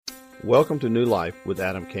Welcome to New Life with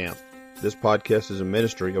Adam Camp. This podcast is a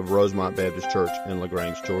ministry of Rosemont Baptist Church in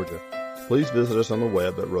LaGrange, Georgia. Please visit us on the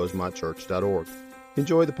web at rosemontchurch.org.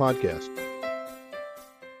 Enjoy the podcast.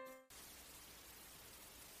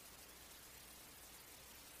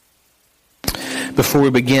 Before we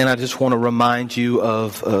begin, I just want to remind you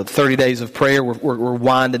of 30 days of prayer. We're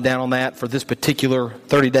winding down on that for this particular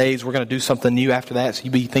 30 days. We're going to do something new after that, so you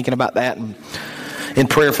be thinking about that and in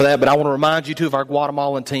prayer for that. But I want to remind you, too, of our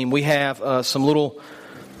Guatemalan team. We have some little,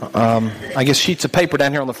 sheets of paper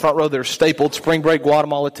down here on the front row that are stapled. Spring Break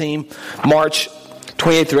Guatemala team, March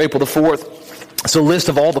 28th through April the 4th. It's a list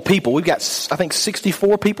of all the people. We've got, I think,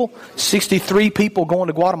 63 people going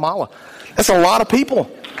to Guatemala. That's a lot of people.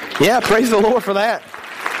 Yeah, praise the Lord for that.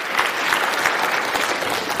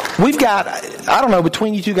 We've got, I don't know,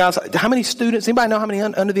 between you two guys, how many students? Anybody know how many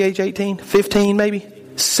under the age of 18? 15 maybe?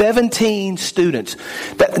 17 students.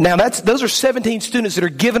 Those are 17 students that are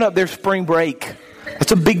giving up their spring break.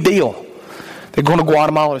 That's a big deal. They're going to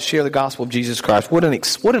Guatemala to share the gospel of Jesus Christ. What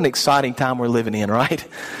an exciting time we're living in, right?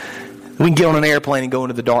 We can get on an airplane and go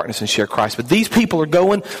into the darkness and share Christ. But these people are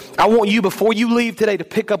going. I want you, before you leave today, to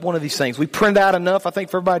pick up one of these things. We print out enough, I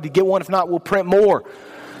think, for everybody to get one. If not, we'll print more.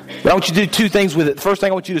 But I want you to do two things with it. The first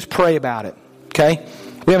thing I want you to do is pray about it. Okay?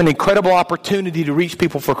 We have an incredible opportunity to reach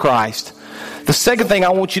people for Christ. The second thing I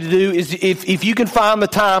want you to do is, if you can find the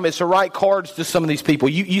time, is to write cards to some of these people.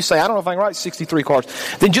 You say, I don't know if I can write 63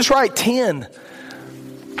 cards. Then just write 10.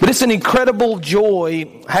 But it's an incredible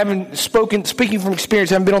joy, speaking from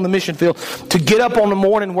experience, having been on the mission field, to get up on the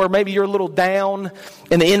morning where maybe you're a little down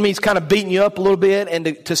and the enemy's kind of beating you up a little bit,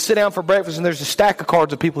 and to sit down for breakfast and there's a stack of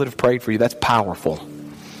cards of people that have prayed for you. That's powerful.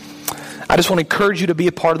 I just want to encourage you to be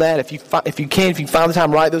a part of that. If you can find the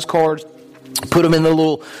time, write those cards. Put them in the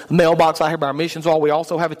little mailbox out here by our missions hall. We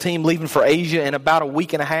also have a team leaving for Asia in about a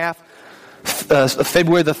week and a half,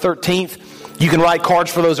 February the 13th. You can write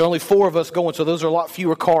cards for those. There are only 4 of us going, so those are a lot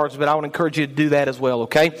fewer cards, but I would encourage you to do that as well,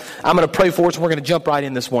 okay? I'm going to pray for us, and we're going to jump right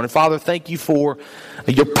in this morning. Father, thank you for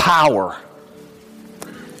your power.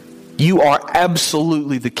 You are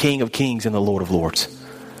absolutely the King of Kings and the Lord of Lords.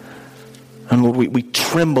 And Lord, we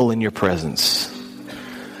tremble in your presence.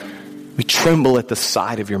 We tremble at the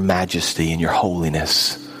sight of your majesty and your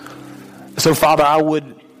holiness. So, Father, I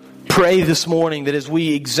would pray this morning that as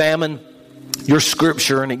we examine your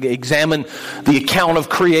scripture and examine the account of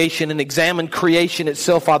creation and examine creation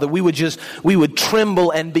itself, Father, we would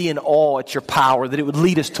tremble and be in awe at your power, that it would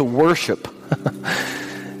lead us to worship,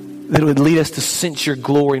 that it would lead us to sense your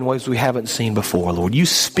glory in ways we haven't seen before, Lord. You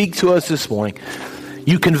speak to us this morning.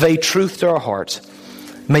 You convey truth to our hearts.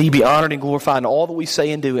 May you be honored and glorified in all that we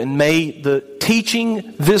say and do, and may the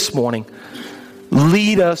teaching this morning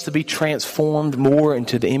lead us to be transformed more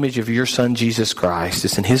into the image of your Son, Jesus Christ.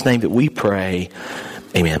 It's in His name that we pray.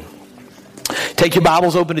 Amen. Take your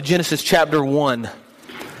Bibles open to Genesis chapter 1.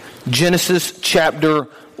 Genesis chapter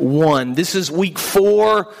 1. This is week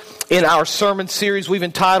 4 in our sermon series we've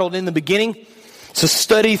entitled In the Beginning. It's a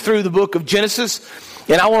study through the book of Genesis.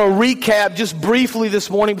 And I want to recap just briefly this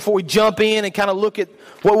morning before we jump in and kind of look at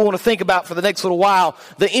what we want to think about for the next little while.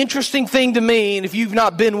 The interesting thing to me, and if you've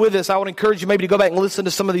not been with us, I would encourage you maybe to go back and listen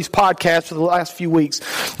to some of these podcasts for the last few weeks.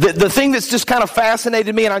 The thing that's just kind of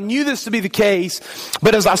fascinated me, and I knew this to be the case,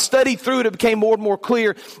 but as I studied through it, it became more and more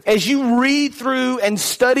clear. As you read through and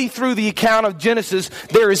study through the account of Genesis,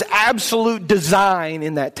 there is absolute design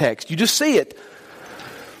in that text. You just see it.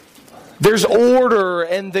 There's order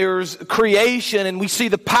and there's creation, and we see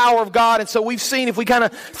the power of God. And so we've seen, if we kind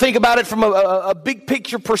of think about it from a big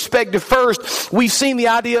picture perspective first, we've seen the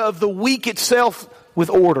idea of the week itself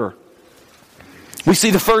with order. We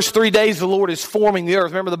see the first 3 days the Lord is forming the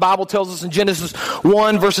earth. Remember, the Bible tells us in Genesis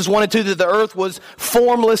 1, verses 1 and 2, that the earth was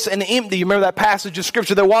formless and empty. You remember that passage of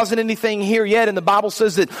Scripture? There wasn't anything here yet, and the Bible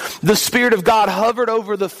says that the Spirit of God hovered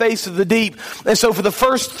over the face of the deep. And so for the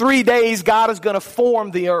first 3 days, God is going to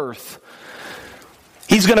form the earth.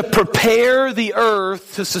 He's going to prepare the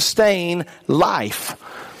earth to sustain life.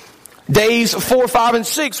 Days 4, 5, and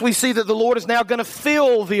 6, we see that the Lord is now going to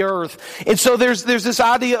fill the earth. And so there's this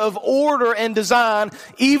idea of order and design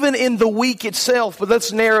even in the week itself. But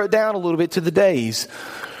let's narrow it down a little bit to the days.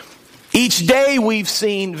 Each day we've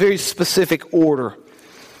seen very specific order.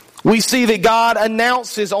 We see that God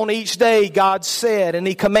announces on each day, God said, and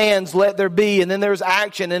He commands, let there be. And then there's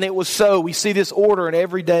action, and it was so. We see this order in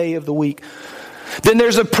every day of the week. Then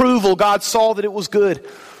there's approval. God saw that it was good.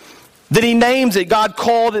 Then He names it. God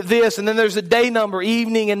called it this. And then there's a day number,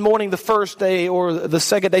 evening and morning, the first day or the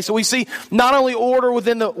second day. So we see not only order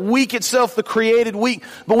within the week itself, the created week,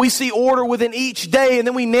 but we see order within each day. And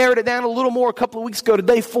then we narrowed it down a little more a couple of weeks ago to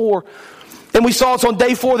day 4. And we saw it's on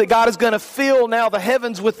day 4 that God is going to fill now the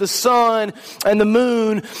heavens with the sun and the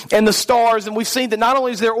moon and the stars. And we've seen that not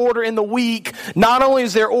only is there order in the week, not only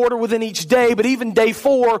is there order within each day, but even day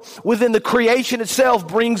 4 within the creation itself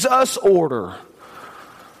brings us order.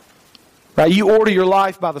 Right? You order your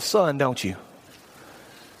life by the sun, don't you?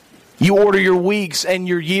 You order your weeks and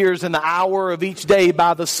your years and the hour of each day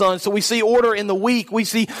by the sun. So we see order in the week. We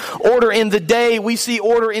see order in the day. We see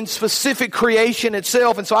order in specific creation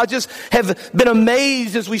itself. And so I just have been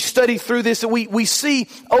amazed as we study through this that we see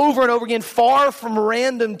over and over again, far from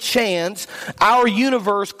random chance, our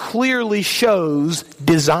universe clearly shows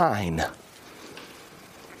design.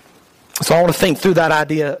 So I want to think through that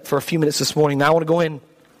idea for a few minutes this morning. Now I want to go in and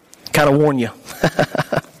kind of warn you.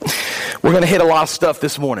 We're going to hit a lot of stuff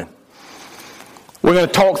this morning. We're going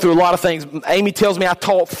to talk through a lot of things. Amy tells me I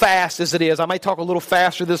talk fast as it is. I may talk a little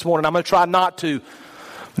faster this morning. I'm going to try not to.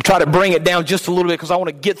 I'm try to bring it down just a little bit because I want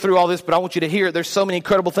to get through all this, but I want you to hear it. There's so many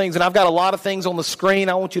incredible things, and I've got a lot of things on the screen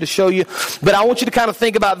I want you to show you. But I want you to kind of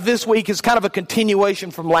think about this week as kind of a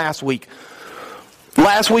continuation from last week.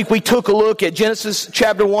 Last week we took a look at Genesis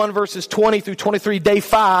chapter 1 verses 20 through 23, day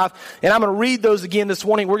 5. And I'm going to read those again this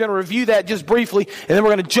morning. We're going to review that just briefly. And then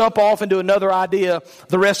we're going to jump off into another idea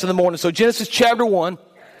the rest of the morning. So Genesis chapter 1,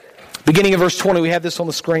 beginning of verse 20. We have this on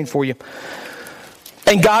the screen for you.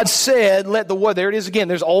 And God said, let the water, there it is again.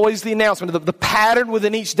 There's always the announcement. The pattern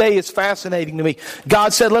within each day is fascinating to me.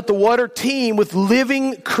 God said, let the water teem with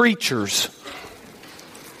living creatures.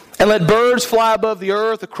 And let birds fly above the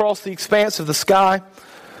earth across the expanse of the sky.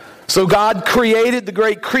 So God created the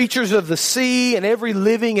great creatures of the sea and every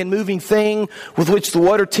living and moving thing with which the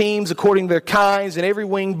water teems according to their kinds, and every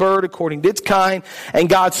winged bird according to its kind. And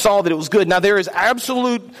God saw that it was good. Now there is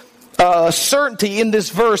absolute certainty in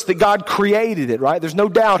this verse that God created it, right? There's no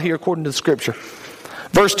doubt here according to the Scripture.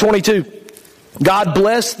 Verse 22, God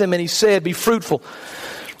blessed them and He said, be fruitful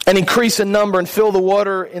and increase in number, and fill the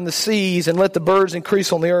water in the seas, and let the birds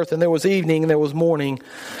increase on the earth. And there was evening, and there was morning,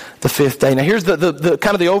 the 5th day. Now here's the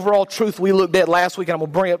kind of the overall truth we looked at last week, and I'm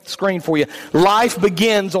going to bring up the screen for you. Life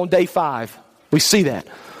begins on day 5. We see that.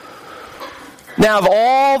 Now, of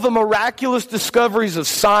all the miraculous discoveries of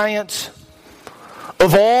science,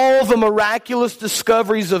 of all the miraculous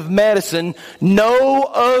discoveries of medicine, no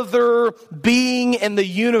other being in the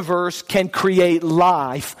universe can create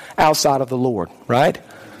life outside of the Lord, right?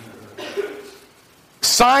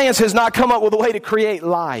 Science has not come up with a way to create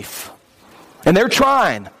life. And they're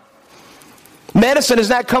trying. Medicine has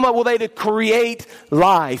not come up with a way to create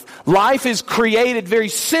life. Life is created very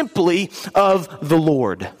simply of the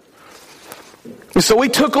Lord. And so we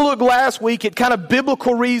took a look last week at kind of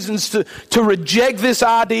biblical reasons to reject this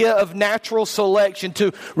idea of natural selection,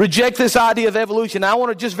 to reject this idea of evolution. I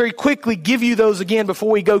want to just very quickly give you those again before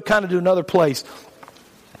we go kind of to another place.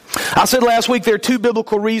 I said last week there are 2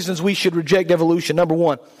 biblical reasons we should reject evolution. Number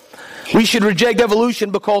 1, we should reject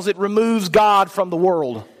evolution because it removes God from the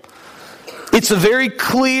world. It's a very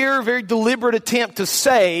clear, very deliberate attempt to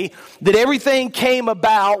say that everything came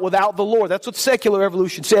about without the Lord. That's what secular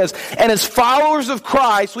evolution says. And as followers of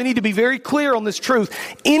Christ, we need to be very clear on this truth.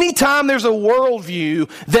 Anytime there's a worldview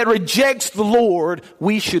that rejects the Lord,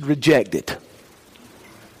 we should reject it.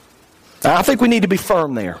 Now, I think we need to be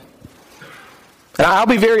firm there. And I'll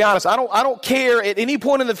be very honest, I don't care at any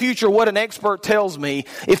point in the future what an expert tells me.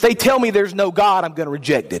 If they tell me there's no God, I'm going to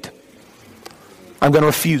reject it. I'm going to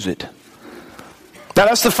refuse it. Now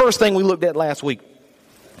that's the first thing we looked at last week.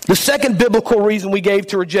 The second biblical reason we gave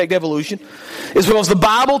to reject evolution is because the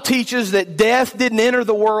Bible teaches that death didn't enter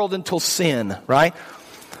the world until sin, right?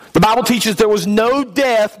 The Bible teaches there was no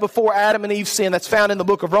death before Adam and Eve sinned. That's found in the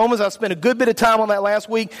book of Romans. I spent a good bit of time on that last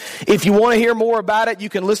week. If you want to hear more about it, you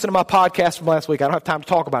can listen to my podcast from last week. I don't have time to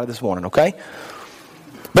talk about it this morning, okay?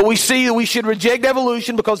 But we see that we should reject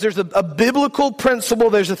evolution because there's a biblical principle,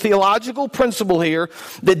 there's a theological principle here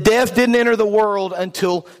that death didn't enter the world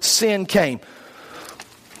until sin came.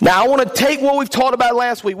 Now I want to take what we've taught about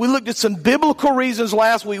last week. We looked at some biblical reasons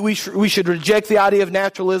last week we should reject the idea of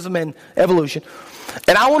naturalism and evolution.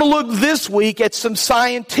 And I want to look this week at some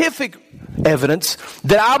scientific evidence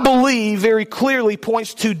that I believe very clearly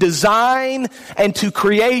points to design and to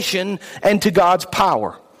creation and to God's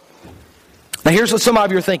power. Now here's what some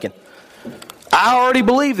of you are thinking. I already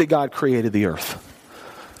believe that God created the earth.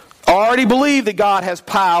 I already believe that God has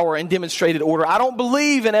power and demonstrated order. I don't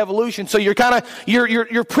believe in evolution. So you're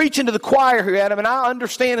preaching to the choir here, Adam, and I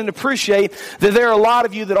understand and appreciate that there are a lot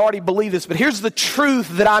of you that already believe this. But here's the truth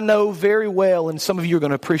that I know very well, and some of you are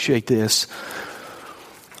going to appreciate this.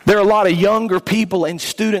 There are a lot of younger people and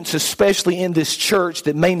students, especially in this church,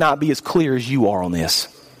 that may not be as clear as you are on this.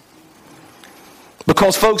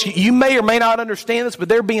 Because, folks, you may or may not understand this, but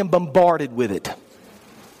they're being bombarded with it.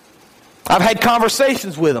 I've had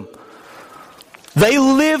conversations with them. They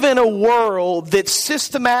live in a world that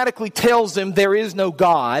systematically tells them there is no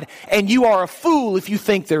God, and you are a fool if you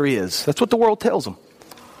think there is. That's what the world tells them.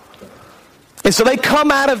 And so they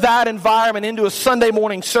come out of that environment into a Sunday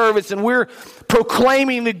morning service, and we're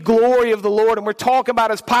proclaiming the glory of the Lord, and we're talking about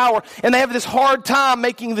His power, and they have this hard time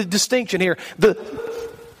making the distinction here. The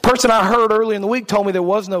person I heard earlier in the week told me there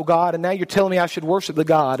was no God, and now you're telling me I should worship the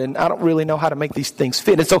God, and I don't really know how to make these things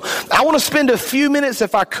fit. And so I want to spend a few minutes,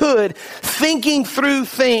 if I could, thinking through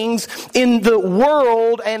things in the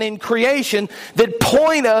world and in creation that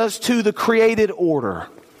point us to the created order.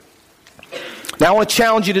 Now I want to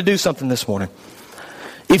challenge you to do something this morning.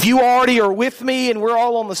 If you already are with me and we're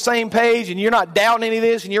all on the same page and you're not doubting any of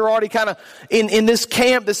this and you're already kind of in this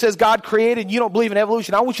camp that says God created and you don't believe in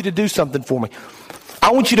evolution, I want you to do something for me. I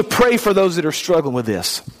want you to pray for those that are struggling with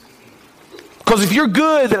this. Because if you're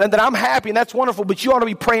good, then I'm happy and that's wonderful, but you ought to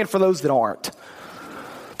be praying for those that aren't.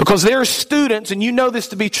 Because there are students, and you know this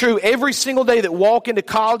to be true, every single day that walk into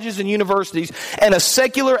colleges and universities, and a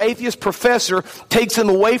secular atheist professor takes them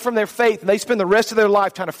away from their faith, and they spend the rest of their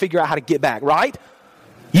life trying to figure out how to get back, right?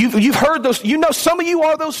 You've heard those. You know some of you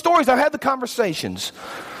are those stories. I've had the conversations.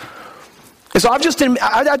 And so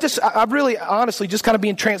I've really, honestly, just kind of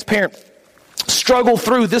being transparent, struggle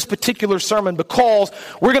through this particular sermon because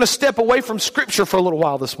we're going to step away from Scripture for a little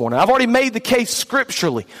while this morning. I've already made the case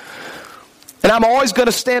scripturally. And I'm always going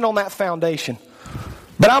to stand on that foundation.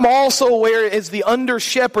 But I'm also aware as the under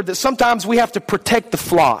shepherd that sometimes we have to protect the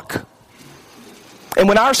flock. And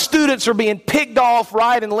when our students are being picked off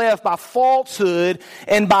right and left by falsehood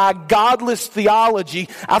and by godless theology,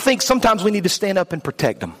 I think sometimes we need to stand up and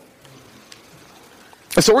protect them.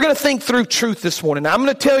 And so we're going to think through truth this morning. Now, I'm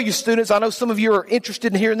going to tell you, students, I know some of you are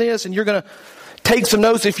interested in hearing this and you're going to take some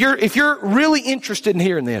notes. If you're really interested in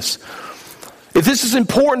hearing this, if this is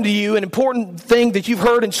important to you, an important thing that you've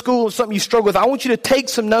heard in school and something you struggle with, I want you to take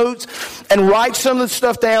some notes and write some of the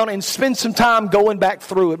stuff down and spend some time going back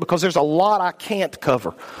through it because there's a lot I can't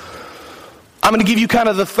cover. I'm going to give you kind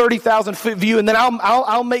of the 30,000-foot view, and then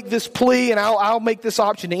I'll make this plea and I'll make this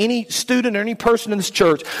option to any student or any person in this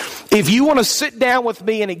church. If you want to sit down with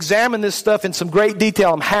me and examine this stuff in some great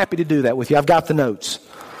detail, I'm happy to do that with you. I've got the notes.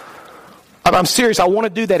 I'm serious. I want to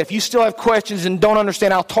do that. If you still have questions and don't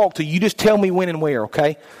understand, I'll talk to you. You just tell me when and where,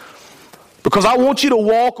 okay? Because I want you to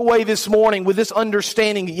walk away this morning with this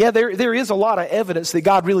understanding. Yeah, there is a lot of evidence that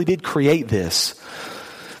God really did create this.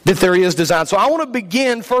 That there is design. So I want to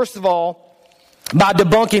begin, first of all, by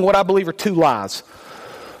debunking what I believe are two lies.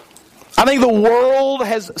 I think the world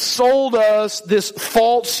has sold us this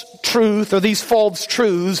false truth or these false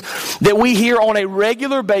truths that we hear on a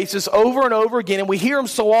regular basis over and over again, and we hear them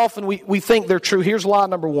so often we think they're true. Here's lie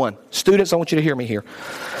number one. Students, I want you to hear me here.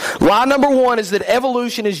 Lie number one is that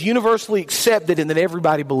evolution is universally accepted and that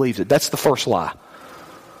everybody believes it. That's the first lie.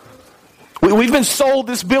 We've been sold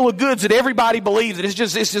this bill of goods that everybody believes it. It's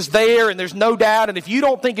just there and there's no doubt, and if you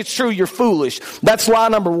don't think it's true, you're foolish. That's lie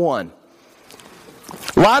number one.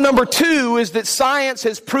 Lie number two is that science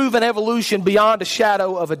has proven evolution beyond a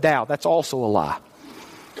shadow of a doubt. That's also a lie.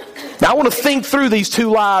 Now I want to think through these two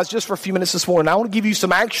lies just for a few minutes this morning. I want to give you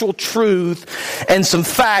some actual truth and some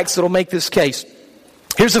facts that will make this case.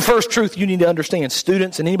 Here's the first truth you need to understand,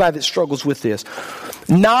 students and anybody that struggles with this.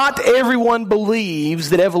 Not everyone believes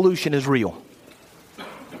that evolution is real.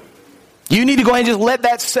 You need to go ahead and just let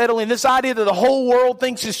that settle in. This idea that the whole world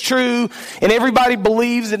thinks is true and everybody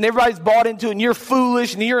believes it and everybody's bought into it and you're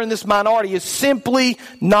foolish and you're in this minority is simply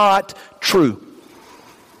not true.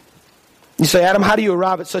 You say, Adam, how do you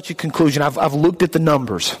arrive at such a conclusion? I've looked at the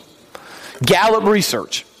numbers. Gallup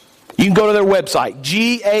Research. You can go to their website,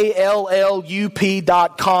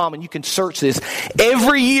 GALLUP.com, and you can search this.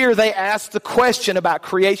 Every year they ask the question about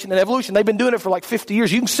creation and evolution. They've been doing it for like 50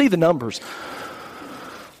 years. You can see the numbers.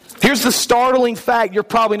 Here's the startling fact you're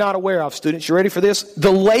probably not aware of, students. You ready for this?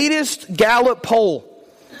 The latest Gallup poll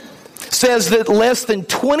says that less than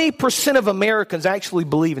 20% of Americans actually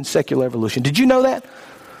believe in secular evolution. Did you know that?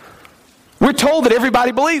 We're told that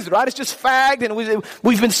everybody believes it, right? It's just fact, and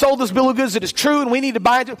we've been sold this bill of goods that is true, and we need to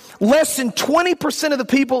buy it. Less than 20% of the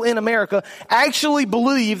people in America actually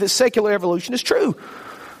believe that secular evolution is true.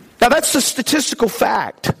 Now, that's a statistical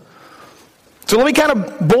fact. So let me kind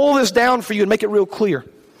of boil this down for you and make it real clear.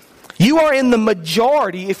 You are in the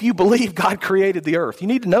majority if you believe God created the earth. You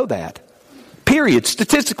need to know that. Period.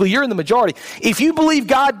 Statistically, you're in the majority. If you believe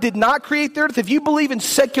God did not create the earth, if you believe in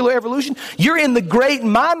secular evolution, you're in the great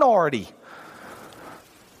minority.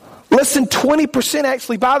 Less than 20%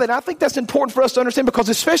 actually buy that. And I think that's important for us to understand because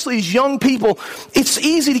especially as young people, it's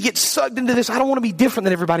easy to get sucked into this. I don't want to be different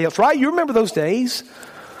than everybody else, right? You remember those days?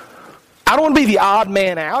 I don't want to be the odd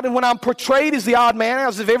man out. And when I'm portrayed as the odd man out,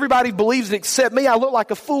 as if everybody believes it except me, I look like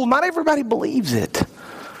a fool. Not everybody believes it.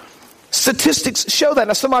 Statistics show that.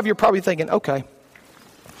 Now, some of you are probably thinking, okay,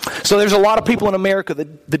 so there's a lot of people in America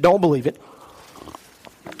that don't believe it.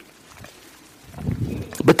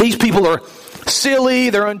 But these people are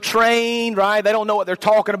silly, they're untrained, right? They don't know what they're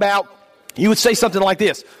talking about. You would say something like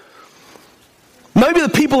this. Maybe the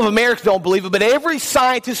people of America don't believe it, but every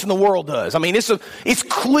scientist in the world does. I mean, it's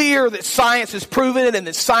clear that science has proven it and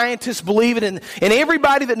that scientists believe it. And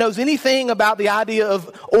everybody that knows anything about the idea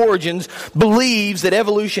of origins believes that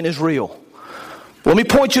evolution is real. Let me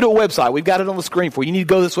point you to a website. We've got it on the screen for you. You need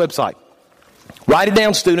to go to this website. Write it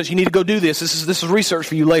down, students. You need to go do this. This is research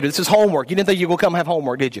for you later. This is homework. You didn't think you were going to come have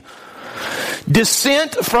homework, did you?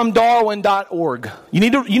 Descentfromdarwin.org. You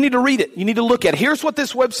need to read it. You need to look at it. Here's what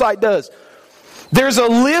this website does. There's a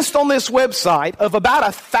list on this website of about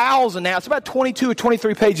 1,000 now. It's about 22 or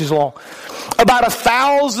 23 pages long. About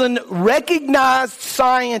 1,000 recognized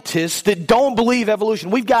scientists that don't believe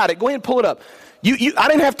evolution. We've got it. Go ahead and pull it up. I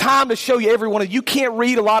didn't have time to show you every one of you. You can't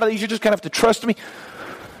read a lot of these. You're just going to have to trust me.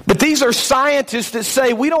 But these are scientists that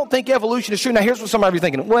say, we don't think evolution is true. Now, here's what some of you are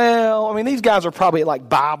thinking. Well, I mean, these guys are probably at like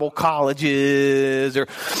Bible colleges or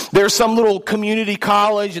there's some little community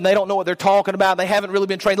college and they don't know what they're talking about. They haven't really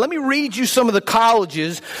been trained. Let me read you some of the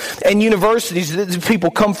colleges and universities that these people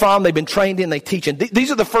come from. They've been trained in, they teach in. These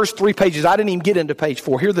are the first 3 pages. I didn't even get into page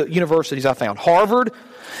 4. Here are the universities I found. Harvard,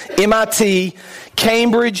 MIT,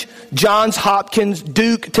 Cambridge, Johns Hopkins,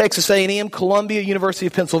 Duke, Texas A&M, Columbia, University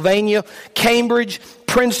of Pennsylvania, Cambridge,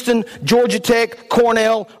 Princeton, Georgia Tech,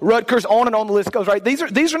 Cornell, Rutgers, on and on the list goes, right? These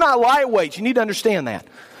are not lightweights. You need to understand that.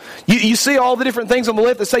 You see all the different things on the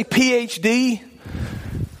list that say PhD.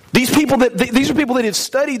 These are people that have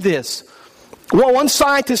studied this. Well, one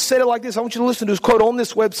scientist said it like this. I want you to listen to his quote on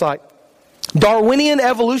this website. Darwinian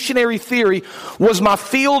evolutionary theory was my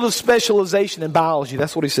field of specialization in biology.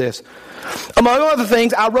 That's what he says. Among other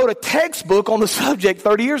things, I wrote a textbook on the subject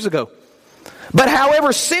 30 years ago. But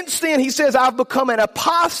however, since then, he says, I've become an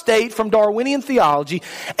apostate from Darwinian theology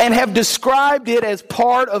and have described it as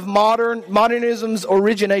part of modernism's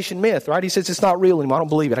origination myth, right? He says it's not real anymore. I don't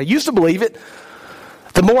believe it. I used to believe it.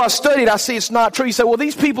 The more I studied, I see it's not true. You say, well,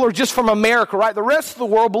 these people are just from America, right? The rest of the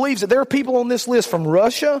world believes it. There are people on this list from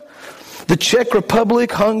Russia, the Czech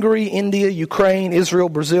Republic, Hungary, India, Ukraine, Israel,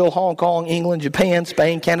 Brazil, Hong Kong, England, Japan,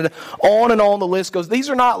 Spain, Canada. On and on the list goes. These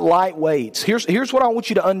are not lightweights. Here's what I want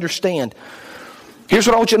you to understand. Here's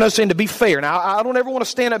what I want you to understand, to be fair. Now, I don't ever want to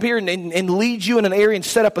stand up here and lead you in an area and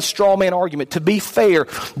set up a straw man argument. To be fair,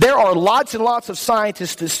 there are lots and lots of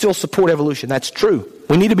scientists that still support evolution. That's true.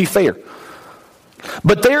 We need to be fair.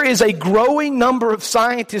 But there is a growing number of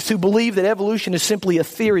scientists who believe that evolution is simply a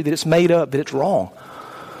theory, that it's made up, that it's wrong.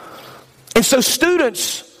 And so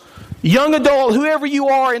students, young adult, whoever you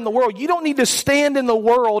are in the world, you don't need to stand in the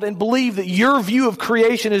world and believe that your view of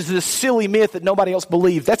creation is this silly myth that nobody else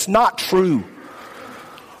believes. That's not true.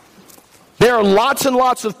 There are lots and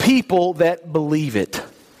lots of people that believe it.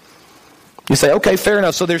 You say, okay, fair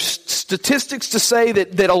enough. So there's statistics to say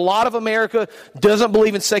that a lot of America doesn't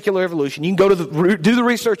believe in secular evolution. You can go to do the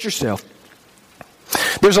research yourself.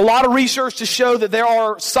 There's a lot of research to show that there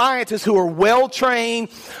are scientists who are well-trained,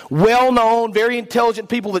 well-known, very intelligent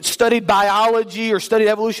people that studied biology or studied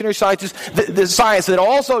evolutionary science that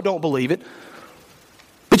also don't believe it.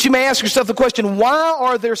 But you may ask yourself the question, why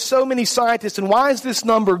are there so many scientists and why is this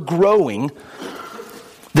number growing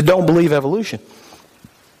that don't believe evolution?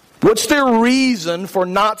 What's their reason for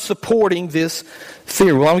not supporting this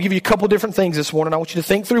theory? Well, I'm going to give you a couple different things this morning. I want you to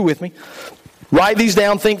think through with me. Write these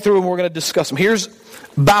down, think through, and we're going to discuss them. Here's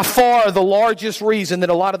by far the largest reason that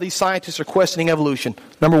a lot of these scientists are questioning evolution.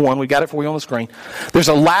 Number one, we got it for you on the screen. There's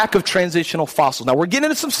a lack of transitional fossils. Now, we're getting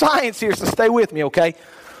into some science here, so stay with me, okay?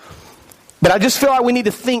 But I just feel like we need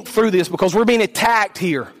to think through this because we're being attacked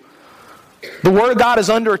here. The Word of God is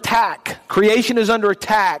under attack. Creation is under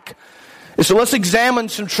attack. And so let's examine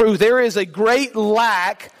some truth. There is a great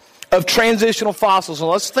lack of transitional fossils. And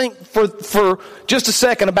let's think for just a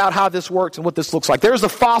second about how this works and what this looks like. There's a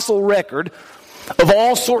fossil record of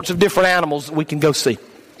all sorts of different animals that we can go see.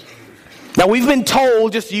 Now, we've been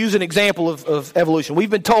told, just to use an example of evolution, we've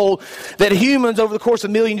been told that humans over the course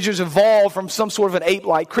of millions of years evolved from some sort of an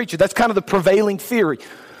ape-like creature. That's kind of the prevailing theory.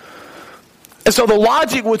 And so the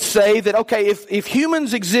logic would say that, okay, if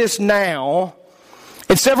humans exist now,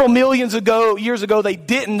 and several millions years ago they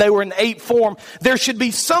didn't, they were in ape form, there should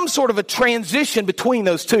be some sort of a transition between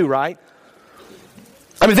those two, right?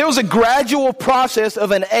 I mean, there was a gradual process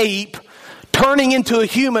of an ape turning into a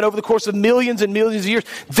human over the course of millions and millions of years.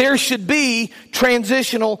 There should be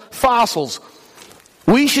transitional fossils.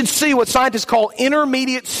 We should see what scientists call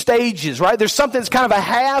intermediate stages, right? There's something that's kind of a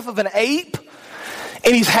half of an ape,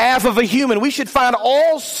 and he's half of a human. We should find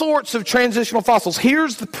all sorts of transitional fossils.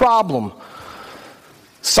 Here's the problem.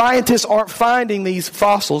 Scientists aren't finding these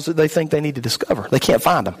fossils that they think they need to discover. They can't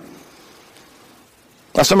find them.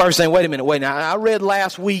 Now somebody's saying, wait a minute. Now I read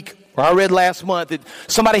last week, or I read last month, that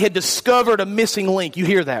somebody had discovered a missing link. You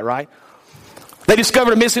hear that, right? They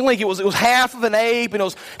discovered a missing link. It was half of an ape, and it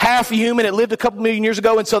was half a human. It lived a couple million years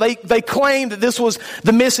ago, and so they claimed that this was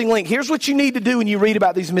the missing link. Here's what you need to do when you read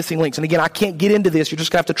about these missing links. And again, I can't get into this. You're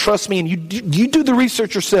just going to have to trust me, and you do the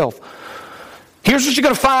research yourself. Here's what you're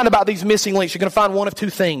going to find about these missing links. You're going to find one of two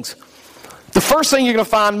things. The first thing you're going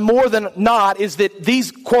to find more than not is that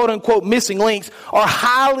these quote-unquote missing links are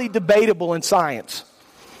highly debatable in science.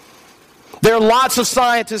 There are lots of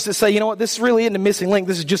scientists that say, you know what, this really isn't a missing link,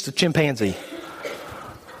 this is just a chimpanzee.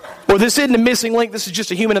 Or this isn't a missing link, this is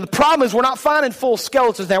just a human. And the problem is we're not finding full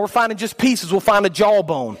skeletons now, we're finding just pieces. We'll find a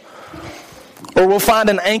jawbone, or we'll find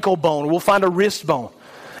an ankle bone, or we'll find a wrist bone.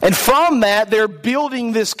 And from that, they're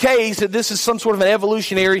building this case that this is some sort of an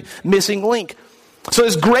evolutionary missing link. So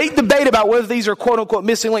there's great debate about whether these are quote-unquote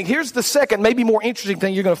missing links. Here's the second, maybe more interesting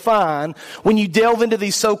thing you're going to find when you delve into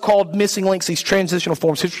these so-called missing links, these transitional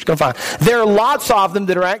forms. Here's what you're going to find. There are lots of them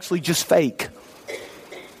that are actually just fake.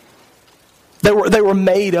 They were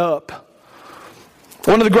made up.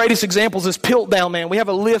 One of the greatest examples is Piltdown Man. We have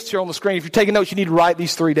a list here on the screen. If you're taking notes, you need to write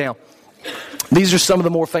these three down. These are some of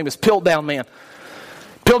the more famous. Piltdown Man.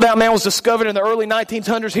 Piltdown Man was discovered in the early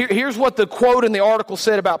 1900s. Here's what the quote in the article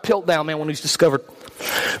said about Piltdown Man when he was discovered.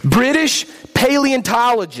 British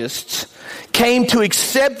paleontologists came to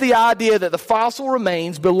accept the idea that the fossil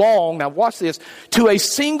remains belong, now watch this, to a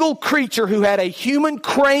single creature who had a human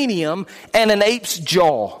cranium and an ape's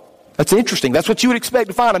jaw. That's interesting. That's what you would expect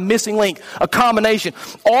to find, a missing link, a combination.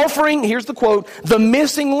 Offering, here's the quote, the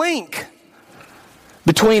missing link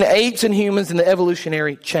between apes and humans in the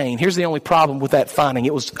evolutionary chain. Here's the only problem with that finding.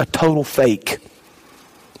 It was a total fake.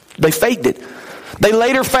 They faked it. They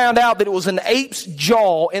later found out that it was an ape's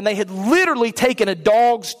jaw, and they had literally taken a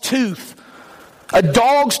dog's tooth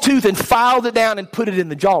and filed it down and put it in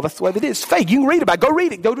the jaw. That's the way they did it. It's fake. You can read about it. Go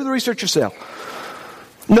read it. Go do the research yourself.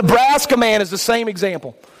 Nebraska Man is the same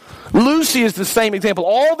example. Lucy is the same example.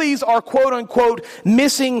 All these are quote-unquote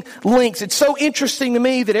missing links. It's so interesting to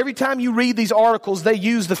me that every time you read these articles, they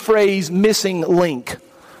use the phrase missing link.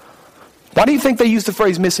 Why do you think they use the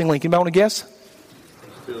phrase missing link? Anybody want to guess?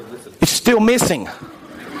 It's still missing.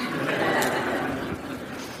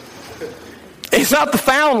 It's not the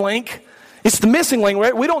found link. It's the missing link.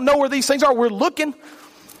 Right? We don't know where these things are. We're looking.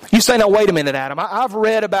 You say, now wait a minute, Adam. I've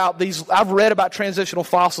read about these. I've read about transitional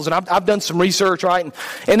fossils, and I've done some research, right?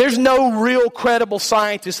 And there's no real credible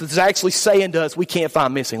scientist that's actually saying to us we can't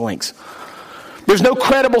find missing links. There's no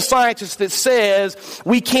credible scientist that says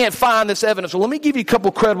we can't find this evidence. Well, let me give you a couple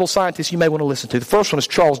of credible scientists you may want to listen to. The first one is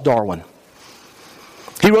Charles Darwin.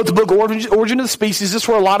 He wrote the book Origin of the Species. This is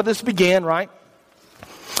where a lot of this began, right?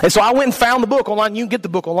 And so I went and found the book online. You can get the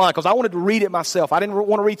book online because I wanted to read it myself. I didn't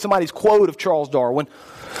want to read somebody's quote of Charles Darwin.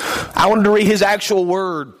 I wanted to read his actual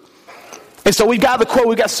word. And so we've got the quote.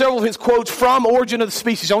 We've got several of his quotes from Origin of the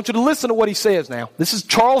Species. I want you to listen to what he says now. This is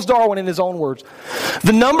Charles Darwin in his own words.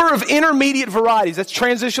 The number of intermediate varieties, that's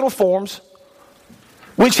transitional forms,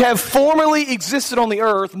 which have formerly existed on the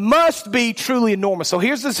earth must be truly enormous. So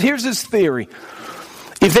here's his theory.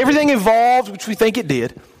 If everything evolved, which we think it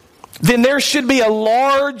did, then there should be a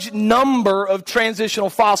large number of transitional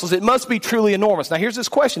fossils. It must be truly enormous. Now here's this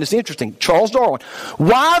question. It's interesting. Charles Darwin.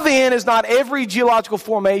 Why then is not every geological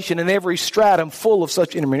formation and every stratum full of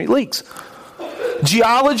such intermediate links?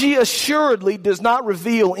 Geology assuredly does not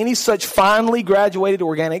reveal any such finely graduated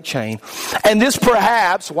organic chain. And this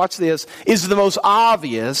perhaps, watch this, is the most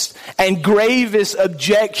obvious and gravest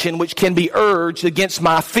objection which can be urged against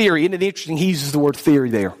my theory. Isn't it interesting? He uses the word theory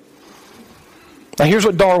there. Now here's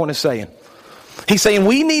what Darwin is saying. He's saying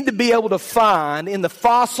we need to be able to find in the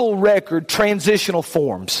fossil record transitional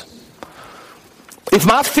forms. If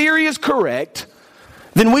my theory is correct,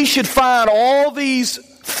 then we should find all these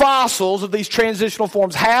fossils of these transitional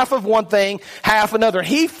forms, half of one thing, half another.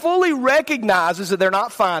 He fully recognizes that they're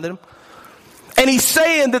not finding them. And he's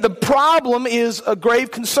saying that the problem is a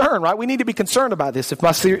grave concern, right? We need to be concerned about this. If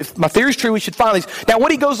my theory is true, we should find these. Now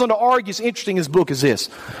what he goes on to argue is interesting in his book is this.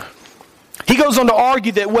 He goes on to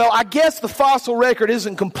argue that, well, I guess the fossil record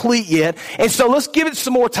isn't complete yet, and so let's give it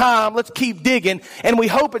some more time, let's keep digging, and we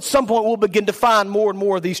hope at some point we'll begin to find more and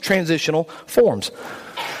more of these transitional forms.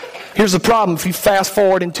 Here's the problem. If you fast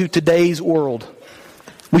forward into today's world,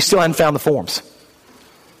 we still haven't found the forms.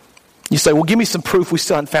 You say, well, give me some proof we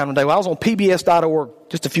still haven't found them today. Well, I was on PBS.org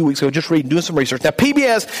just a few weeks ago, just reading, doing some research. Now,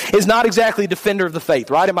 PBS is not exactly a defender of the faith,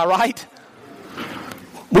 right? Am I right?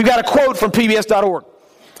 We've got a quote from PBS.org.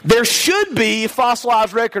 There should be a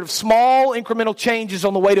fossilized record of small incremental changes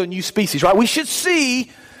on the way to a new species, right? We should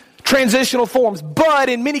see transitional forms, but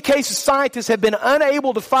in many cases, scientists have been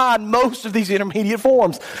unable to find most of these intermediate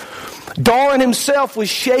forms. Darwin himself was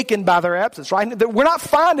shaken by their absence, right? We're not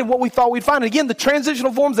finding what we thought we'd find. And again, the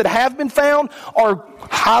transitional forms that have been found are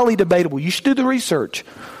highly debatable. You should do the research.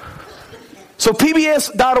 So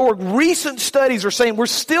PBS.org, recent studies are saying we're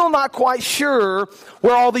still not quite sure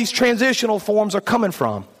where all these transitional forms are coming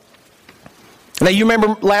from. Now, you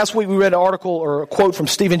remember last week we read an article or a quote from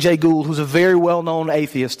Stephen Jay Gould, who's a very well-known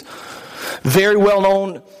atheist, very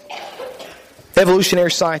well-known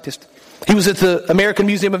evolutionary scientist. He was at the American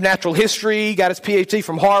Museum of Natural History, got his PhD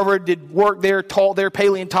from Harvard, did work there, taught there,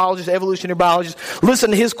 paleontologist, evolutionary biologist.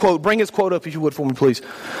 Listen to his quote. Bring his quote up if you would for me, please.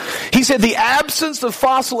 He said, the absence of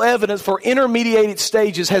fossil evidence for intermediate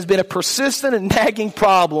stages has been a persistent and nagging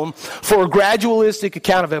problem for a gradualistic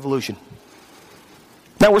account of evolution.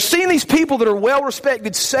 Now, we're seeing these people that are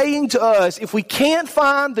well-respected saying to us, if we can't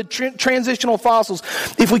find the transitional fossils,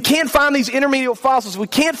 if we can't find these intermediate fossils, if we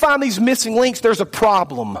can't find these missing links, there's a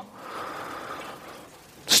problem.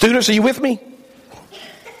 Students, are you with me?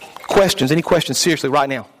 Questions? Any questions? Seriously, right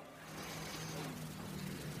now.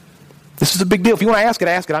 This is a big deal. If you want to ask it,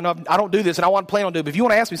 ask it. I know I don't do this, and I wasn't planning on doing it, but if you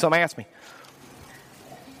want to ask me something, ask me.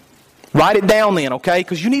 Write it down then, okay?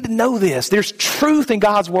 Because you need to know this. There's truth in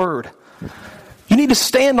God's Word. You need to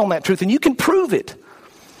stand on that truth, and you can prove it.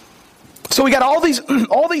 So we got all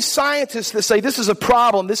these scientists that say this is a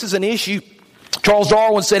problem, this is an issue. Charles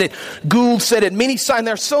Darwin said it. Gould said it.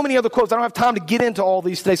 There are so many other quotes. I don't have time to get into all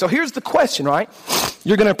these today. So here's the question, right?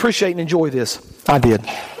 You're going to appreciate and enjoy this. I did.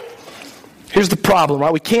 Here's the problem,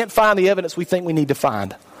 right? We can't find the evidence we think we need to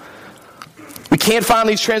find. We can't find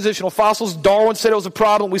these transitional fossils. Darwin said it was a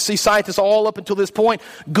problem. We see scientists all up until this point.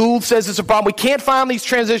 Gould says it's a problem. We can't find these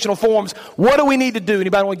transitional forms. What do we need to do?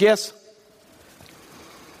 Anybody want to guess?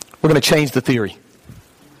 We're going to change the theory.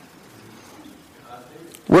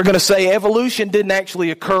 We're going to say evolution didn't actually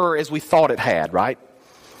occur as we thought it had, right?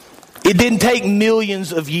 It didn't take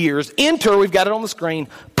millions of years. Enter, we've got it on the screen,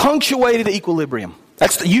 punctuated equilibrium.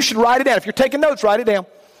 You should write it down. If you're taking notes, write it down.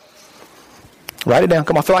 Write it down.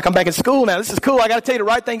 Come on, I feel like I'm back in school now. This is cool. I got to tell you the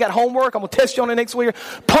right thing. Got homework. I'm going to test you on it next week.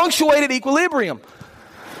 Punctuated equilibrium.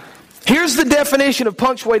 Here's the definition of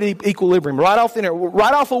punctuated equilibrium. Right off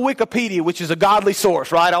of Wikipedia, which is a godly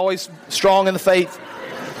source, right? Always strong in the faith.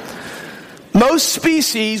 Most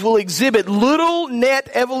species will exhibit little net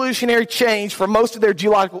evolutionary change for most of their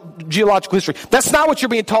geological history. That's not what you're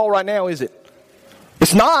being taught right now, is it?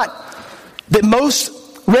 It's not. That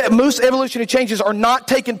most evolutionary changes are not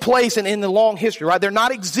taking place in the long history, right? They're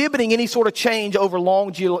not exhibiting any sort of change over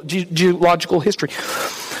long geological history.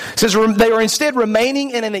 It says they are instead remaining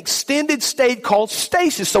in an extended state called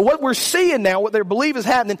stasis. So what we're seeing now, what they believe is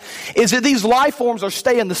happening, is that these life forms are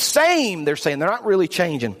staying the same, they're saying. They're not really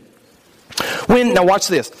changing. Now watch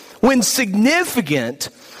this. When significant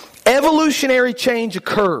evolutionary change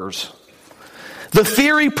occurs, the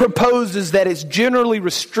theory proposes that it's generally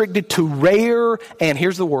restricted to rare, and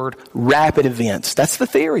here's the word, rapid events. That's the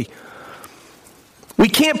theory. We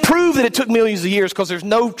can't prove that it took millions of years because there's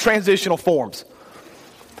no transitional forms.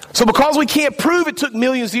 So because we can't prove it took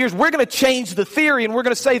millions of years, we're going to change the theory and we're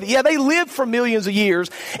going to say that, yeah, they lived for millions of years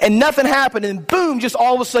and nothing happened and boom, just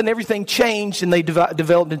all of a sudden everything changed and they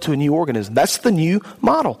developed into a new organism. That's the new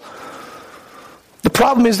model. The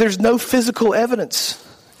problem is there's no physical evidence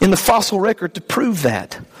in the fossil record to prove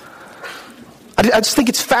that. I just think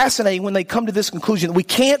it's fascinating when they come to this conclusion that we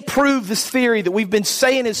can't prove this theory that we've been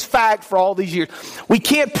saying is fact for all these years. We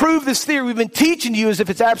can't prove this theory we've been teaching you as if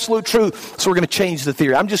it's absolute truth, so we're going to change the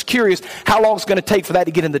theory. I'm just curious how long it's going to take for that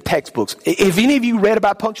to get in the textbooks. Have any of you read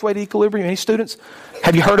about punctuated equilibrium? Any students?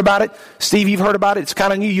 Have you heard about it? Steve, you've heard about it? It's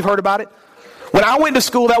kind of new. You've heard about it? When I went to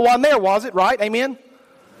school, that wasn't there, was it? Right? Amen?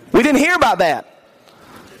 We didn't hear about that.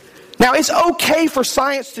 Now, it's okay for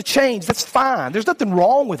science to change. That's fine. There's nothing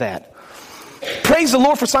wrong with that. Praise the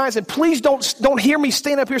Lord for science, and please don't hear me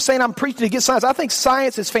stand up here saying I'm preaching against science. I think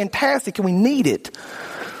science is fantastic and we need it.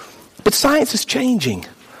 But science is changing.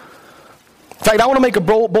 In fact, I want to make a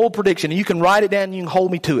bold prediction, and you can write it down and you can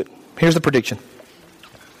hold me to it. Here's the prediction.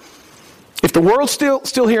 If the world's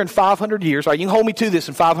still here in 500 years, right, you can hold me to this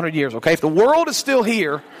in 500 years, okay? If the world is still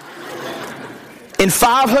here In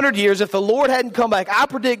 500 years, if the Lord hadn't come back, I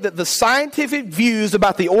predict that the scientific views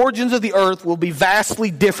about the origins of the earth will be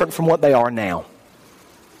vastly different from what they are now.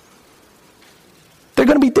 They're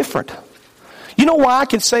going to be different. You know why I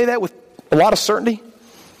can say that with a lot of certainty?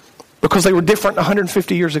 Because they were different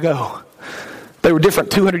 150 years ago. They were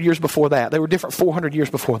different 200 years before that. They were different 400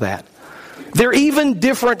 years before that. They're even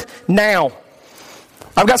different now.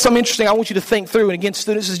 I've got something interesting I want you to think through. And again,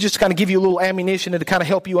 students, this is just to kind of give you a little ammunition and to kind of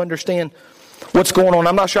help you understand what's going on.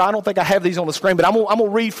 I'm not sure. I don't think I have these on the screen, but I'm going to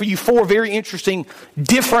read for you 4 very interesting,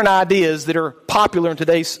 different ideas that are popular in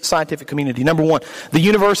today's scientific community. Number 1, the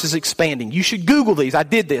universe is expanding. You should Google these. I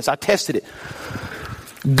did this. I tested it.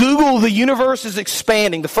 Google the universe is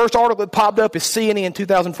expanding. The first article that popped up is CNN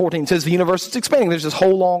 2014. It says the universe is expanding. There's this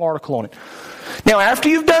whole long article on it. Now, after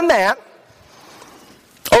you've done that,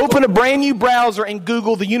 open a brand new browser and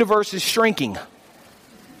Google the universe is shrinking.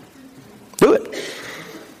 Do it.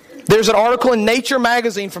 There's an article in Nature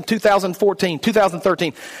magazine from 2013.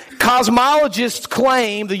 Cosmologists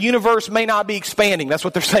claim the universe may not be expanding. That's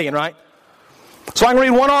what they're saying, right? So I can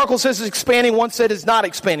read one article that says it's expanding, one said it's not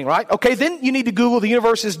expanding, right? Okay, then you need to Google the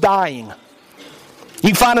universe is dying. You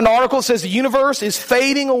can find an article that says the universe is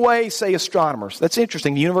fading away, say astronomers. That's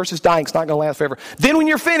interesting. The universe is dying. It's not going to last forever. Then when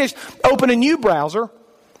you're finished, open a new browser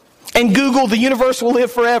and Google the universe will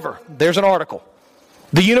live forever. There's an article.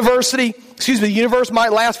 The universe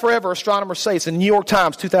might last forever, astronomers say. It's in the New York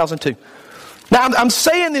Times, 2002. Now, I'm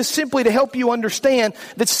saying this simply to help you understand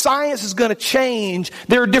that science is going to change.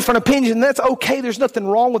 There are different opinions, and that's okay. There's nothing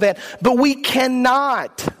wrong with that. But we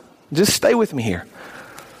cannot, just stay with me here.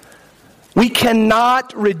 We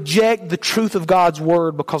cannot reject the truth of God's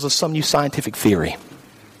Word because of some new scientific theory.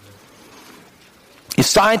 If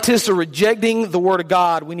scientists are rejecting the Word of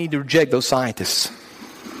God, we need to reject those scientists.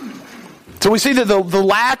 So we see that the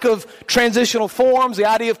lack of transitional forms, the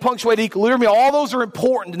idea of punctuated equilibrium, all those are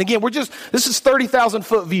important. And again, this is 30,000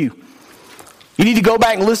 foot view. You need to go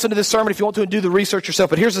back and listen to this sermon if you want to and do the research yourself.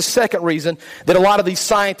 But here's the second reason that a lot of these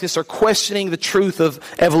scientists are questioning the truth of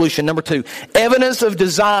evolution. Number 2, evidence of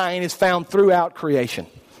design is found throughout creation.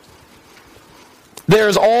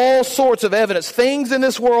 There's all sorts of evidence. Things in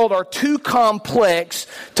this world are too complex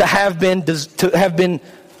to have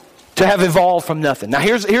evolved from nothing. Now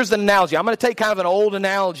here's the analogy. I'm going to take kind of an old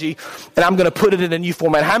analogy and I'm going to put it in a new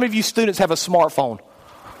format. How many of you students have a smartphone?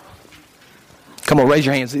 Come on, raise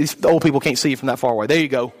your hands. These old people can't see you from that far away. There you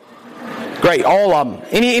go. Great, all of them.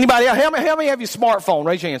 Anybody else? How many have your smartphone?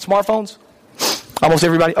 Raise your hand. Smartphones? Almost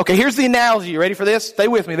everybody. Okay, here's the analogy. You ready for this? Stay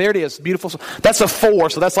with me. There it is. Beautiful. That's a 4,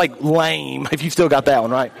 so that's like lame if you've still got that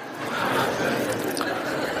one, right?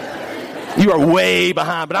 You are way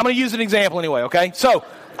behind, but I'm going to use an example anyway, okay? So,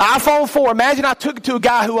 iPhone 4, imagine I took it to a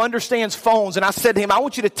guy who understands phones and I said to him, I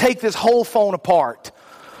want you to take this whole phone apart.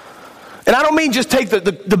 And I don't mean just take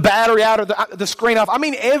the battery out or the screen off. I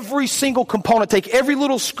mean every single component. Take every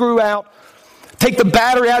little screw out. Take the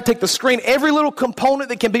battery out. Take the screen. Every little component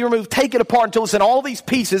that can be removed. Take it apart until it's in all these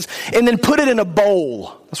pieces and then put it in a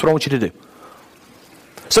bowl. That's what I want you to do.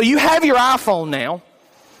 So you have your iPhone now.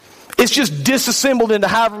 It's just disassembled into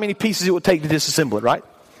however many pieces it would take to disassemble it, right?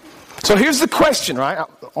 So here's the question, right? I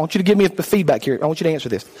want you to give me the feedback here. I want you to answer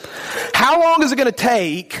this. How long is it going to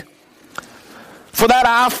take for that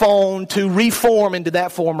iPhone to reform into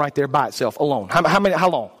that form right there by itself, alone? How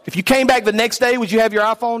long? If you came back the next day, would you have your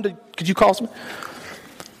iPhone? Could you call someone?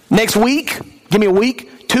 Next week? Give me a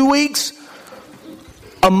week? 2 weeks?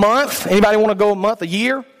 A month? Anybody want to go a month? A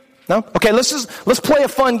year? No? Okay, let's play a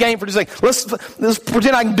fun game for just a second. Let's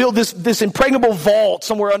pretend I can build this impregnable vault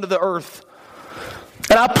somewhere under the earth.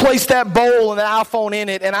 And I place that bowl and the iPhone in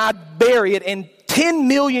it, and I bury it, and 10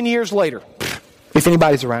 million years later, if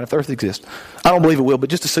anybody's around, if the earth exists, I don't believe it will, but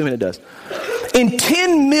just assuming it does. In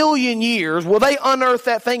 10 million years, will they unearth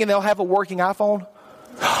that thing and they'll have a working iPhone?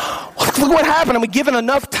 Look what happened. I mean, given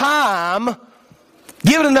enough time,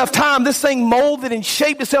 this thing molded and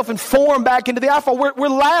shaped itself and formed back into the iPhone. We're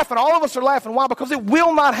laughing. All of us are laughing. Why? Because it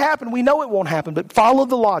will not happen. We know it won't happen, but follow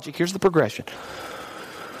the logic. Here's the progression.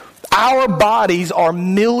 Our bodies are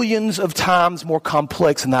millions of times more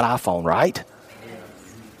complex than that iPhone, right?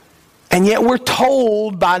 And yet we're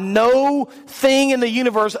told by no thing in the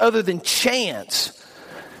universe other than chance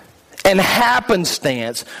and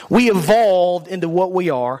happenstance, we evolved into what we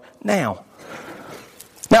are now.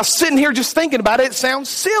 Now, sitting here just thinking about it, it sounds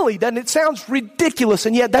silly, doesn't it? It sounds ridiculous,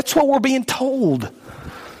 and yet that's what we're being told.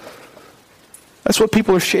 That's what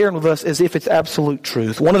people are sharing with us as if it's absolute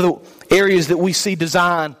truth. One of the areas that we see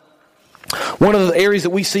design One of the areas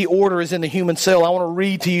that we see order is in the human cell. I want to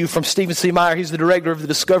read to you from Stephen C. Meyer. He's the director of the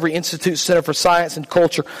Discovery Institute Center for Science and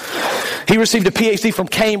Culture. He received a PhD from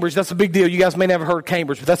Cambridge. That's a big deal. You guys may never heard of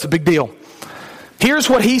Cambridge, but that's a big deal. Here's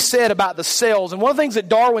what he said about the cells. And one of the things that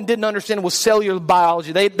Darwin didn't understand was cellular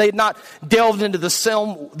biology. They had not delved into the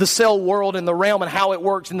cell world and the realm and how it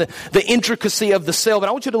works and the intricacy of the cell. But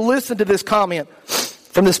I want you to listen to this comment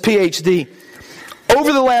from this PhD.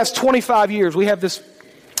 Over the last 25 years, we have this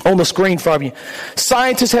on the screen for you.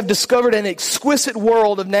 Scientists have discovered an exquisite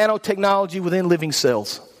world of nanotechnology within living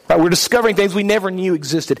cells. We're discovering things we never knew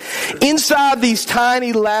existed. Inside these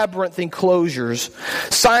tiny labyrinth enclosures,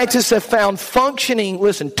 scientists have found functioning,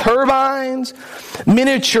 turbines,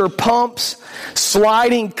 miniature pumps,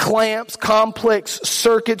 sliding clamps, complex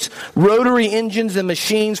circuits, rotary engines and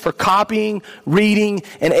machines for copying, reading,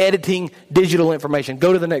 and editing digital information.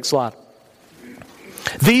 Go to the next slide.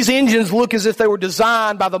 These engines look as if they were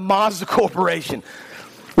designed by the Mazda Corporation,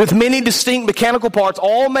 with many distinct mechanical parts,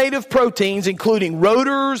 all made of proteins, including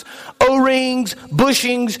rotors, O-rings,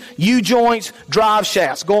 bushings, U-joints, drive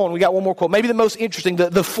shafts. Go on, we got one more quote. Maybe the most interesting. The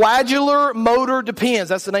flagellar motor depends.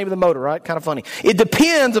 That's the name of the motor, right? Kind of funny. It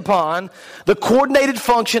depends upon the coordinated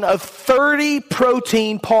function of 30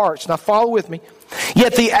 protein parts. Now follow with me.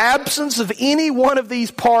 Yet the absence of any one of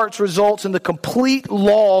these parts results in the complete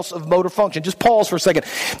loss of motor function. Just pause for a second.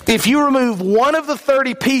 If you remove one of the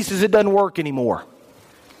 30 pieces, it doesn't work anymore.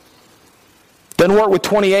 Doesn't work with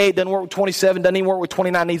 28, doesn't work with 27, doesn't even work with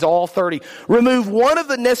 29, needs all 30. Remove one of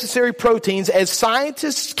the necessary proteins, as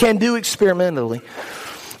scientists can do experimentally,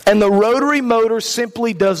 and the rotary motor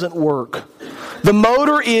simply doesn't work. The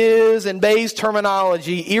motor is, in Bayes'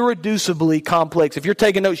 terminology, irreducibly complex. If you're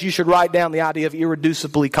taking notes, you should write down the idea of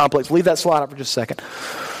irreducibly complex. Leave that slide up for just a second.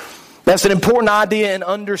 That's an important idea in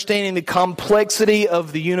understanding the complexity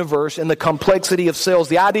of the universe and the complexity of cells.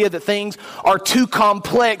 The idea that things are too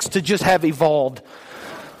complex to just have evolved.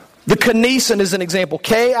 The kinesin is an example.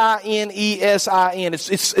 Kinesin.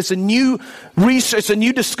 It's a new research. It's a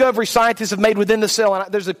new discovery scientists have made within the cell.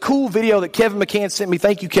 And there's a cool video that Kevin McCann sent me.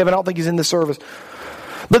 Thank you, Kevin. I don't think he's in the service.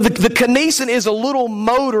 But the kinesin is a little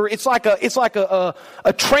motor. It's like a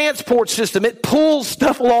transport system. It pulls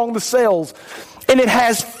stuff along the cells. And it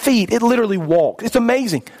has feet. It literally walks. It's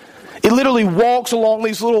amazing. It literally walks along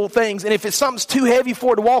these little things. And if something's too heavy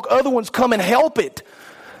for it to walk, other ones come and help it.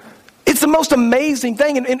 It's the most amazing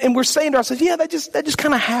thing. And we're saying to ourselves, yeah, that just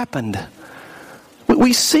kind of happened.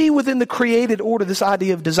 We see within the created order this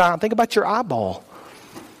idea of design. Think about your eyeball.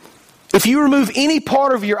 If you remove any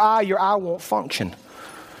part of your eye won't function.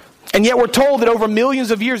 And yet we're told that over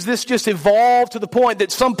millions of years, this just evolved to the point that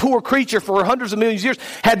some poor creature for hundreds of millions of years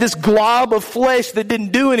had this glob of flesh that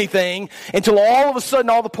didn't do anything until all of a sudden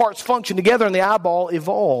all the parts functioned together and the eyeball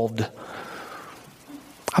evolved.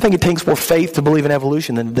 I think it takes more faith to believe in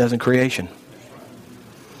evolution than it does in creation.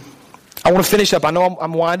 I want to finish up. I know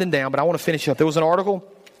I'm winding down, but I want to finish up. There was an article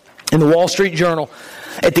in the Wall Street Journal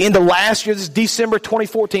at the end of last year. This is December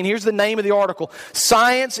 2014. Here's the name of the article.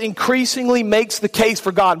 Science increasingly makes the case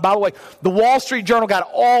for God. And by the way, the Wall Street Journal got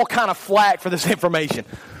all kind of flack for this information.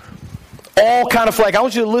 All kind of flack. I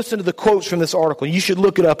want you to listen to the quotes from this article. You should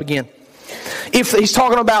look it up again. If he's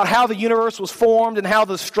talking about how the universe was formed and how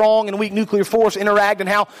the strong and weak nuclear force interact and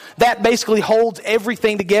how that basically holds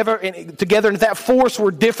everything together. And if that force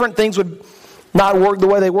were different, things would not work the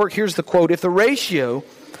way they work. Here's the quote. If the ratio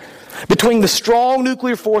between the strong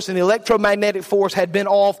nuclear force and the electromagnetic force had been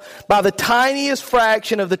off by the tiniest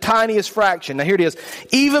fraction of the tiniest fraction. Now here it is.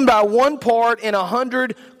 Even by 1 part in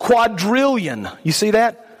 100 quadrillion. You see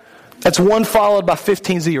that? That's 1 followed by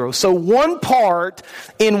 15 zeros. So 1 part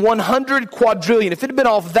in 100 quadrillion. If it had been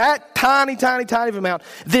off that tiny amount,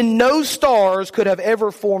 then no stars could have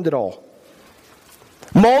ever formed at all.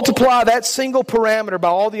 Multiply that single parameter by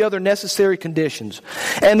all the other necessary conditions,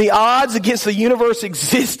 and the odds against the universe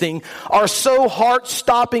existing are so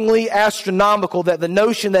heart-stoppingly astronomical that the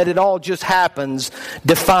notion that it all just happens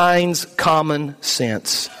defies common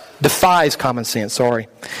sense.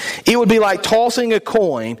 It would be like tossing a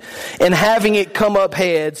coin and having it come up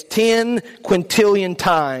heads 10 quintillion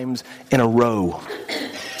times in a row. There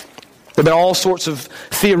have been all sorts of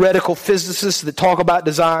theoretical physicists that talk about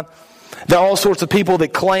design. There are all sorts of people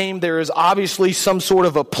that claim there is obviously some sort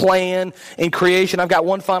of a plan in creation. I've got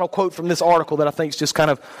one final quote from this article that I think is just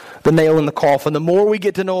kind of the nail in the coffin. The more we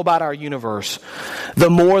get to know about our universe,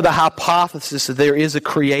 the more the hypothesis that there is a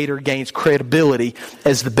creator gains credibility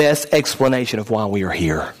as the best explanation of why we are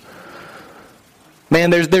here.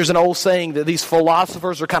 Man, there's an old saying that these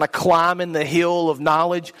philosophers are kind of climbing the hill of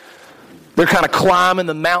knowledge. They're kind of climbing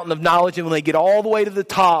the mountain of knowledge, and when they get all the way to the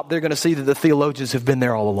top, they're going to see that the theologians have been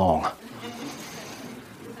there all along.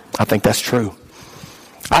 I think that's true.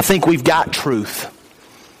 I think we've got truth.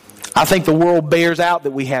 I think the world bears out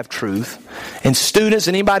that we have truth. And students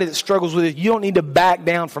and anybody that struggles with it, you don't need to back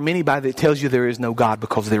down from anybody that tells you there is no God,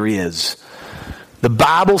 because there is. The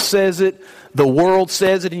Bible says it. The world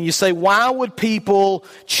says it. And you say, why would people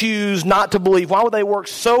choose not to believe? Why would they work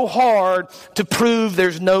so hard to prove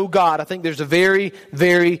there's no God? I think there's a very,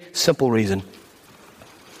 very simple reason.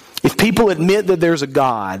 If people admit that there's a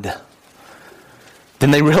God, then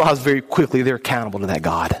they realize very quickly they're accountable to that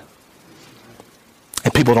God.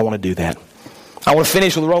 And people don't want to do that. I want to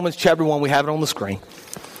finish with Romans chapter 1. We have it on the screen.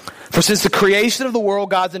 For since the creation of the world,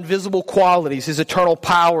 God's invisible qualities, His eternal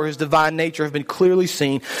power, His divine nature have been clearly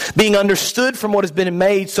seen, being understood from what has been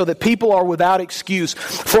made, so that people are without excuse.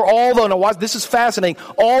 For although, now this is fascinating,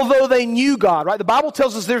 although they knew God, right? The Bible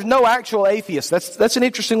tells us there's no actual atheists. That's an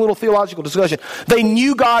interesting little theological discussion. They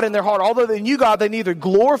knew God in their heart. Although they knew God, they neither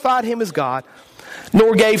glorified Him as God,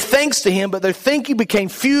 nor gave thanks to Him, but their thinking became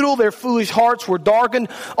futile, their foolish hearts were darkened.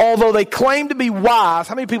 Although they claimed to be wise,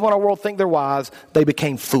 how many people in our world think they're wise? They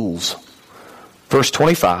became fools. Verse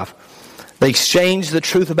 25, they exchanged the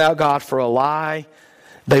truth about God for a lie.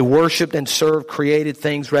 They worshipped and served created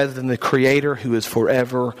things rather than the Creator, who is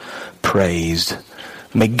forever praised.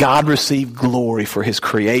 May God receive glory for His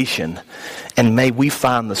creation, and may we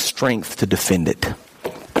find the strength to defend it.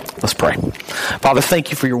 Let's pray. Father, thank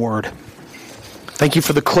You for Your word. Thank You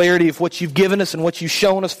for the clarity of what You've given us and what You've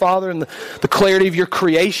shown us, Father, and the clarity of Your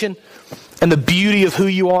creation and the beauty of who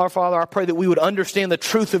You are, Father. I pray that we would understand the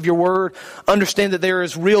truth of Your word, understand that there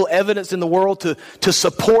is real evidence in the world to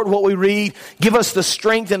support what we read. Give us the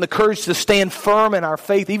strength and the courage to stand firm in our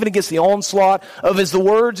faith, even against the onslaught of, as the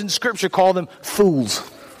words in Scripture call them, fools.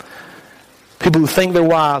 People who think they're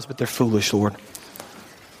wise, but they're foolish, Lord.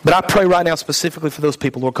 But I pray right now specifically for those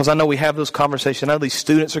people, Lord, because I know we have those conversations. I know these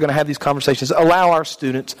students are going to have these conversations. Allow our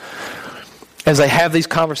students, as they have these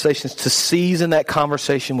conversations, to season that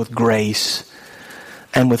conversation with grace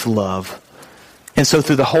and with love. And so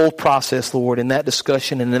through the whole process, Lord, in that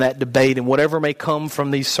discussion and in that debate and whatever may come from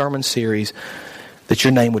these sermon series, that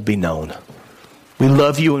Your name would be known. We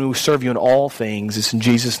love You and we serve You in all things. It's in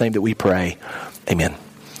Jesus' name that we pray. Amen.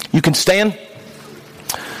 You can stand.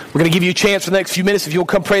 We're going to give you a chance for the next few minutes if you will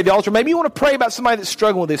come pray at the altar. Maybe you want to pray about somebody that's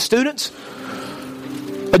struggling with this. Students,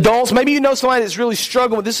 adults, maybe you know somebody that's really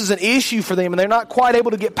struggling with this is an issue for them and they're not quite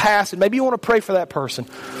able to get past it. Maybe you want to pray for that person.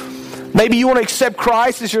 Maybe you want to accept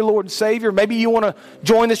Christ as your Lord and Savior. Maybe you want to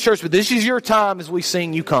join this church, but this is your time as we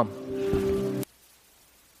sing, You Come.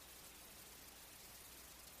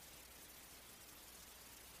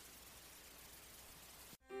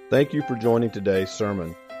 Thank you for joining today's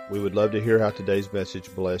sermon. We would love to hear how today's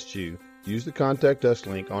message blessed you. Use the Contact Us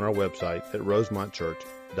link on our website at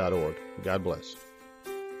rosemontchurch.org. God bless.